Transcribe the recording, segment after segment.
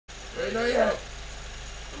Wait, not yet.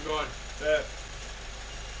 I'm going. Set.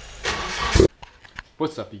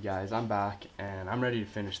 What's up, you guys? I'm back and I'm ready to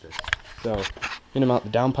finish this. So, gonna mount the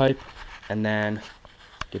down pipe and then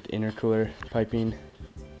get the intercooler piping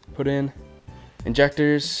put in,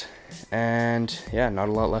 injectors, and yeah, not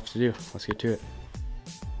a lot left to do. Let's get to it.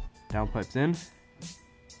 Down pipe's in.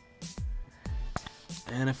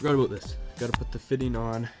 And I forgot about this. Gotta put the fitting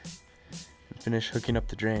on and finish hooking up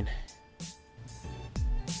the drain.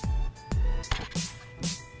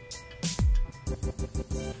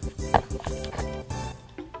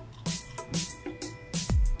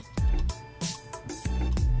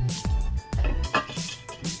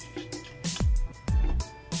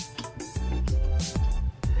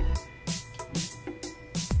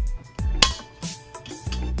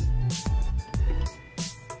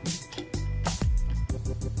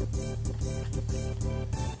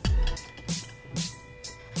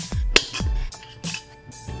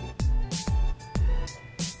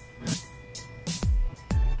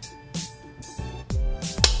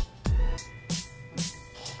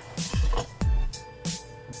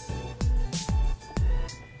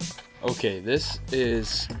 Okay, this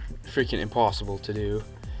is freaking impossible to do.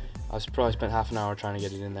 I've probably spent half an hour trying to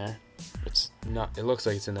get it in there. It's not, it looks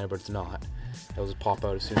like it's in there, but it's not. It'll just pop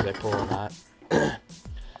out as soon as I pull on that.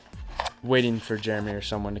 Waiting for Jeremy or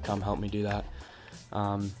someone to come help me do that.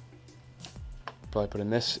 Probably put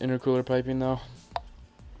in this intercooler piping though.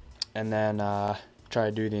 And then try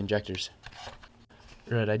to do the injectors.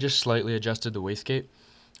 Right, I just slightly adjusted the wastegate.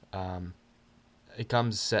 It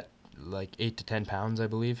comes set like 8 to 10 pounds, I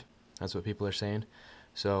believe. That's what people are saying.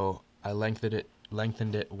 So I lengthened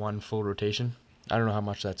it one full rotation. I don't know how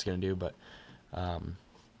much that's gonna do, but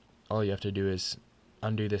all you have to do is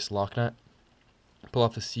undo this lock nut, pull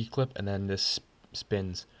off the C-clip, and then this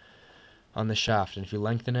spins on the shaft. And if you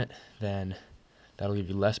lengthen it, then that'll give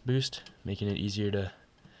you less boost, making it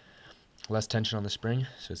less tension on the spring,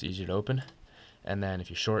 so it's easier to open. And then if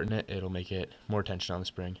you shorten it, it'll make it more tension on the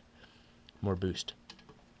spring, more boost.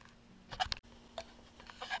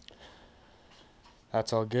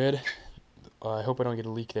 That's all good. I hope I don't get a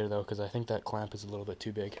leak there though, because I think that clamp is a little bit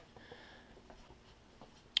too big.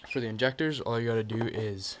 For the injectors, all you gotta do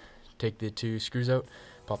is take the 2 screws out,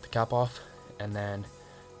 pop the cap off, and then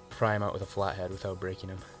pry them out with a flathead without breaking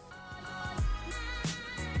them.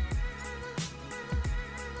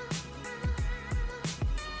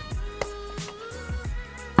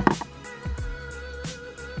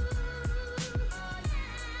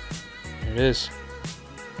 There it is.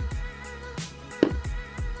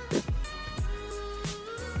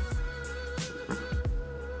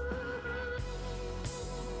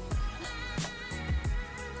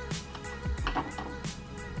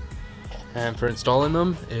 And for installing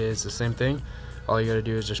them is the same thing. All you gotta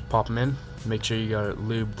do is just pop them in. Make sure you gotta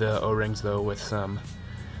lube the O-rings though with some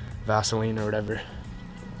Vaseline or whatever,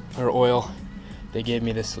 or oil. They gave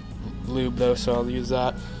me this lube though, so I'll use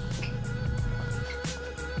that.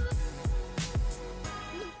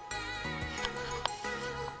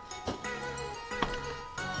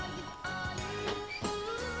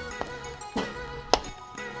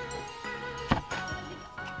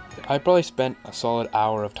 I probably spent a solid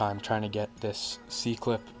hour of time trying to get this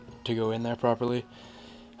C-clip to go in there properly.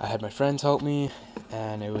 I had my friends help me,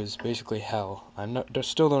 and it was basically hell.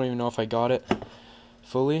 Still don't even know if I got it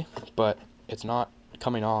fully, but it's not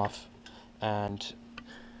coming off, and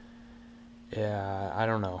yeah, I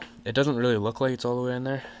don't know. It doesn't really look like it's all the way in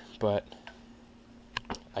there, but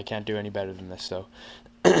I can't do any better than this, so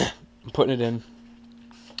I'm putting it in,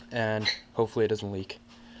 and hopefully it doesn't leak.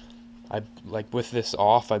 With this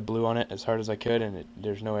off, I blew on it as hard as I could, and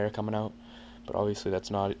there's no air coming out. But obviously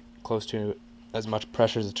that's not close to as much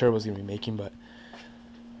pressure as the turbo's gonna be making, but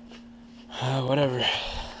whatever.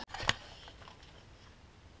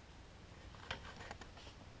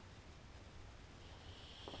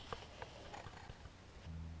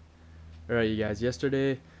 Alright, you guys,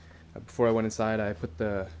 yesterday, before I went inside, I put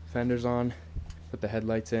the fenders on, put the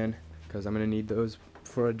headlights in, because I'm gonna need those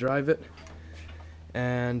before I drive it.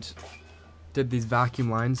 And did these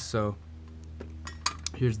vacuum lines. So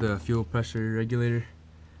here's the fuel pressure regulator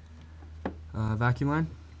vacuum line.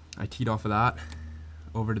 I teed off of that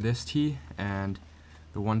over to this tee, and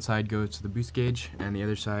the one side goes to the boost gauge and the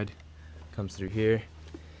other side comes through here,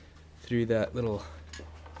 through that little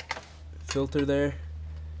filter there,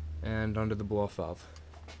 and onto the blow-off valve.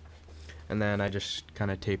 And then I just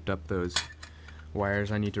kind of taped up those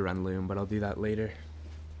wires. I need to run loom, but I'll do that later.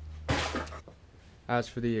 As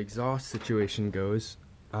for the exhaust situation goes,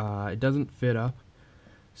 it doesn't fit up,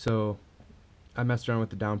 so I messed around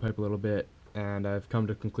with the downpipe a little bit, and I've come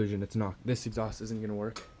to the conclusion this exhaust isn't going to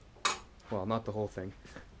work. well, not the whole thing.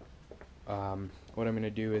 What I'm gonna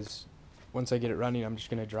do is, once I get it running, I'm just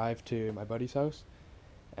gonna drive to my buddy's house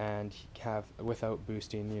and have, without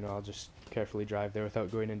boosting, you know, I'll just carefully drive there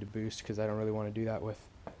without going into boost, because I don't really want to do that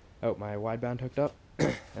without my wideband hooked up.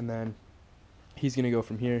 And then he's gonna go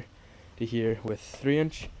from here to here with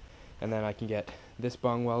 3-inch, and then I can get this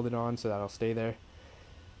bung welded on so that'll stay there,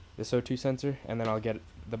 this O2 sensor, and then I'll get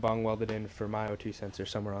the bung welded in for my O2 sensor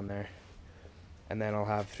somewhere on there, and then I'll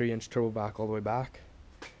have 3-inch turbo back all the way back.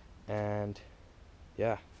 And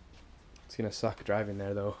yeah, it's gonna suck driving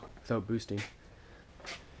there though without boosting.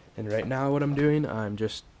 And right now what I'm doing, I'm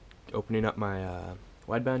just opening up my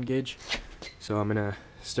wideband gauge, so I'm gonna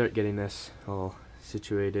start getting this all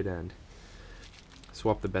situated and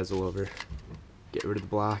swap the bezel over, get rid of the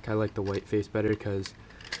black. I like the white face better because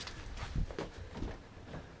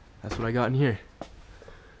that's what I got in here. I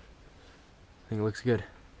think it looks good.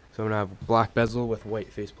 So I'm gonna have black bezel with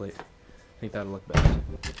white faceplate. I think that'll look best.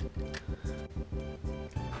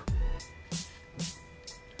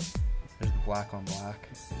 There's the black on black.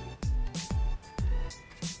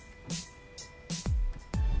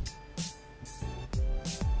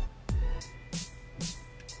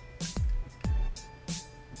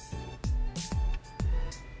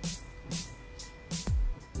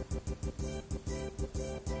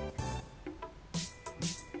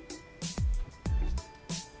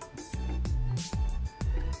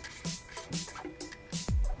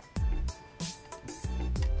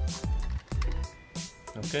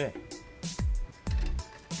 Okay.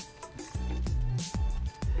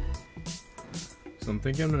 So I'm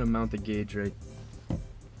thinking I'm gonna mount the gauge right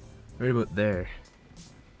about there.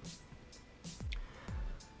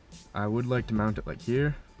 I would like to mount it like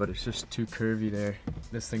here, but it's just too curvy there.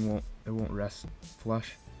 This thing won't rest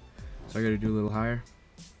flush. So I gotta do a little higher.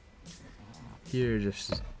 Here,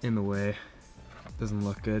 just in the way. Doesn't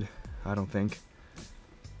look good, I don't think.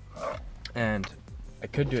 And I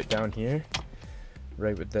could do it down here,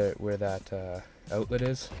 right with where that outlet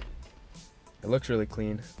is. It looks really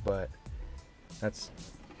clean, but that's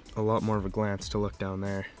a lot more of a glance to look down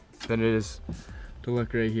there than it is to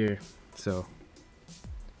look right here. So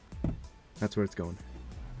that's where it's going.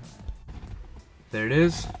 There it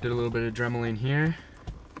is. Did a little bit of dremeling here,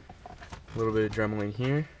 a little bit of dremeling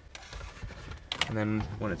here, and then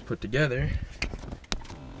when it's put together,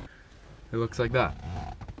 it looks like that.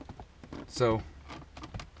 So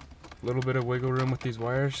a little bit of wiggle room with these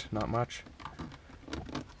wires, not much.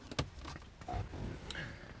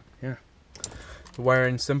 Yeah. The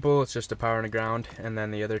wiring's simple, it's just a power and a ground, and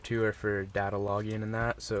then the other two are for data logging and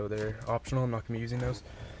that, so they're optional. I'm not going to be using those.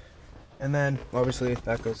 And then obviously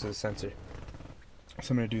that goes to the sensor.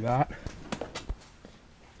 So I'm going to do that.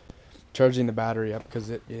 Charging the battery up because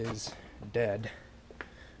it is dead.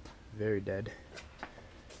 Very dead.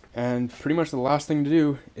 And pretty much the last thing to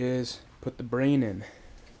do is put the brain in,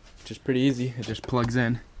 which is pretty easy. It just plugs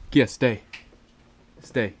in. Yeah, stay.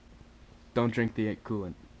 Stay. Don't drink the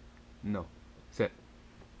coolant. No. Sit.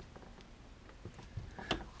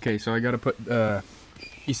 Okay, so I gotta put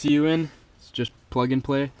ECU in. It's just plug and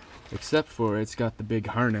play, except for it's got the big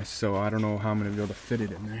harness, so I don't know how I'm gonna be able to fit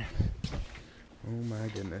it in there. Oh my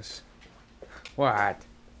goodness. What?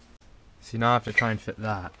 See, now I have to try and fit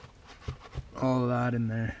that. All of that in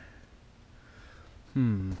there.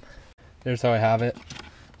 There's how I have it.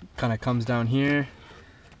 Kind of comes down here,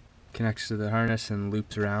 connects to the harness and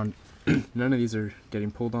loops around. None of these are getting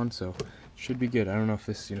pulled on, so it should be good. I don't know if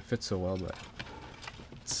this fits so well, but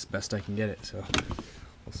it's the best I can get it, so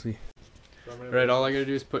we'll see. Right, all I gotta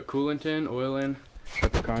do is put coolant in, oil in,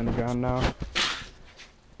 put the car on the ground now,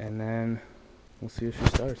 and then we'll see if she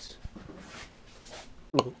starts.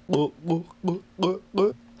 Is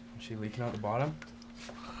she leaking out the bottom?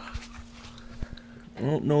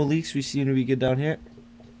 Oh, no leaks. We seem to be good down here.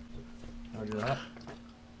 I'll do that.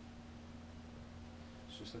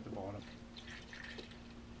 It's just at the bottom.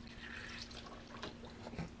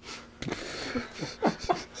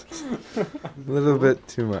 A little bit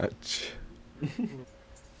too much.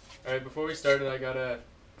 Alright, before we started, I gotta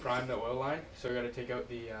prime the oil line. So I gotta take out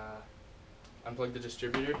the, unplug the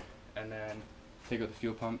distributor, and then take out the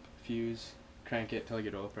fuel pump fuse, crank it till I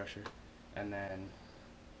get oil pressure, and then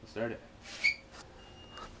we'll start it.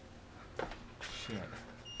 Shit.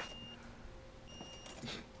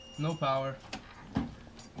 No power.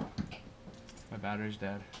 My battery's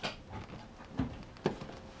dead.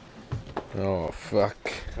 Oh, fuck.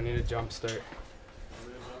 I need a jump start.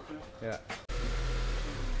 Yeah.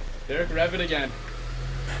 Derek, rev it again.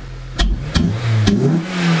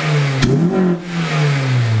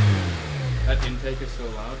 That intake is so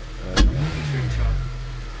loud.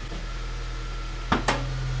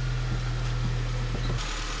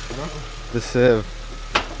 The sieve.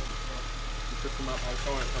 Took them up. I was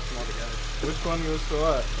trying to touch them all together. Which one goes to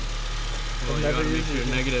what? Well, you gotta make sure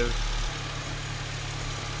negative.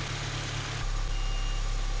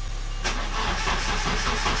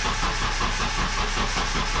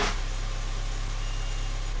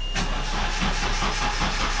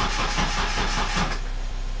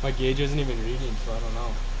 My gauge isn't even reading, so I don't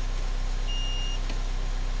know.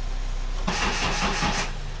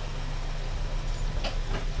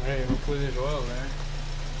 Alright, hopefully there's oil there.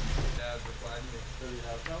 Dad's replied to me. Do you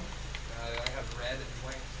have some? I have red and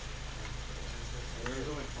white. Where's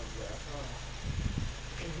the which one's there?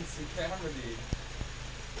 You can see camera deed.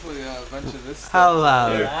 Hopefully a bunch of this stuff. How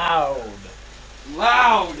loud? Loud!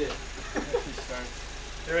 Loud!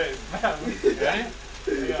 Alright, ready?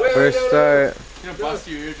 First start. I'm gonna bust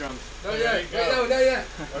your eardrums. No, yeah. No, yeah.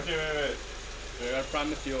 Okay, wait. So I gotta prime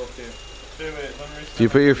the fuel too. Wait, let me restart. Do you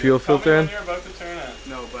put your fuel filter in? Tell me when you're about to turn it.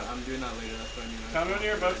 No, but I'm doing that later. That's what I mean. Tell me when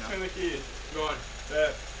you're about to turn the key. Go on.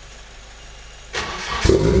 Set.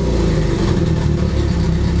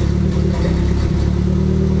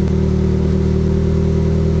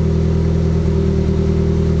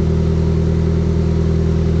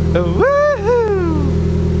 Woohoo!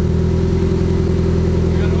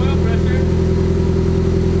 You got oil pressure?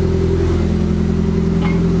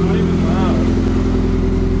 Not even loud.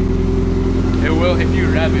 It will, if you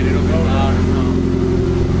rev it, it'll be loud.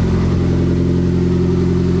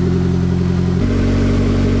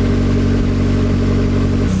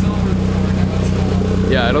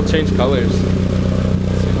 Yeah, it'll change colors. Still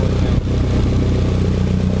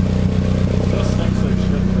stinks like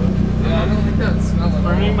shit though. Yeah, I don't think that smells at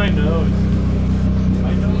Burning all. my nose.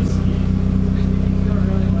 My nose.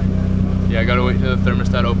 Yeah, I gotta wait till the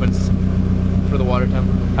thermostat opens for the water temp.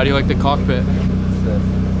 How do you like the cockpit?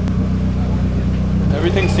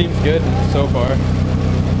 Everything seems good so far.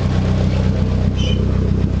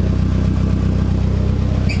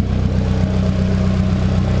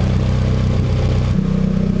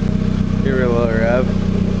 You're a little rev.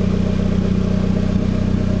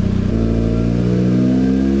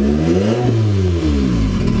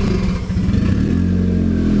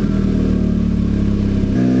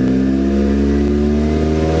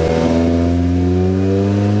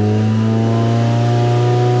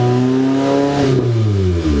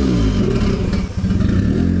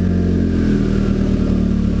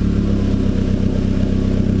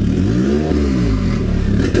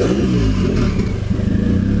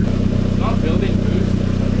 Not building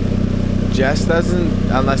boost Jess doesn't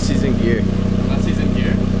unless he's in gear. unless he's in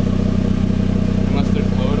gear. Unless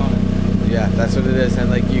there's load on it. Yeah, that's what it is. And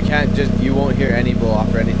like you won't hear any blow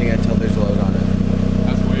off or anything until there's load on it.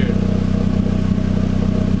 That's weird.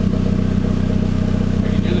 I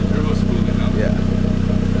can hear the turbo spooling up. Yeah.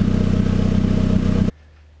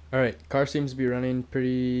 Alright, car seems to be running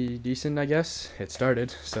pretty decent, I guess. It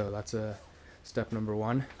started, so that's step number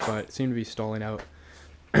one, but it seemed to be stalling out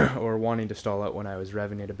or wanting to stall out when I was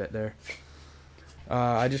revving it a bit there.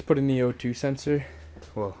 I just put in the O2 sensor.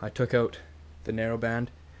 Well, I took out the narrow band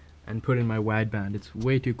and put in my wide band. It's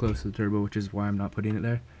way too close to the turbo, which is why I'm not putting it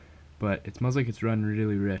there. But it smells like it's run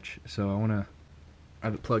really rich, so I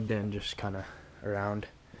have it plugged in just kind of around,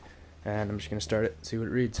 and I'm just going to start it, see what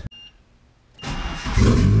it reads.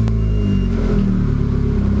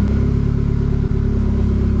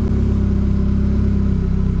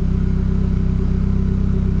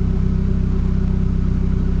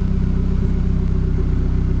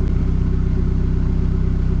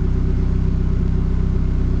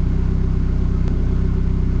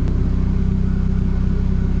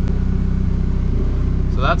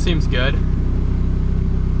 So that seems good.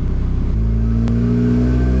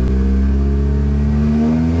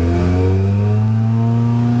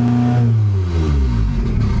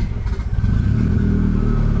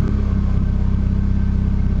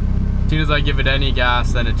 As soon as I give it any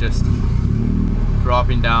gas, then it just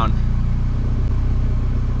dropping down.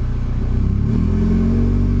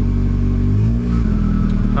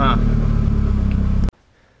 Huh.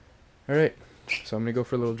 Alright, so I'm gonna go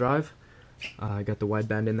for a little drive. I got the wide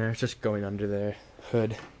band in there. It's just going under the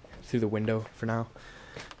hood through the window for now.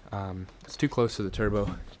 It's too close to the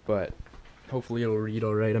turbo, but hopefully it'll read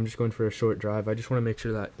all right. I'm just going for a short drive. I just want to make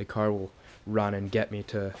sure that the car will run and get me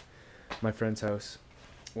to my friend's house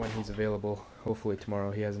when he's available. Hopefully tomorrow.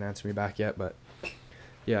 He hasn't answered me back yet, but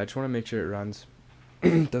yeah, I just want to make sure it runs.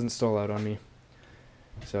 Doesn't stall out on me.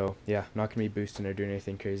 So yeah, not going to be boosting or doing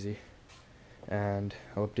anything crazy. And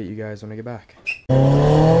I'll update you guys when I get back.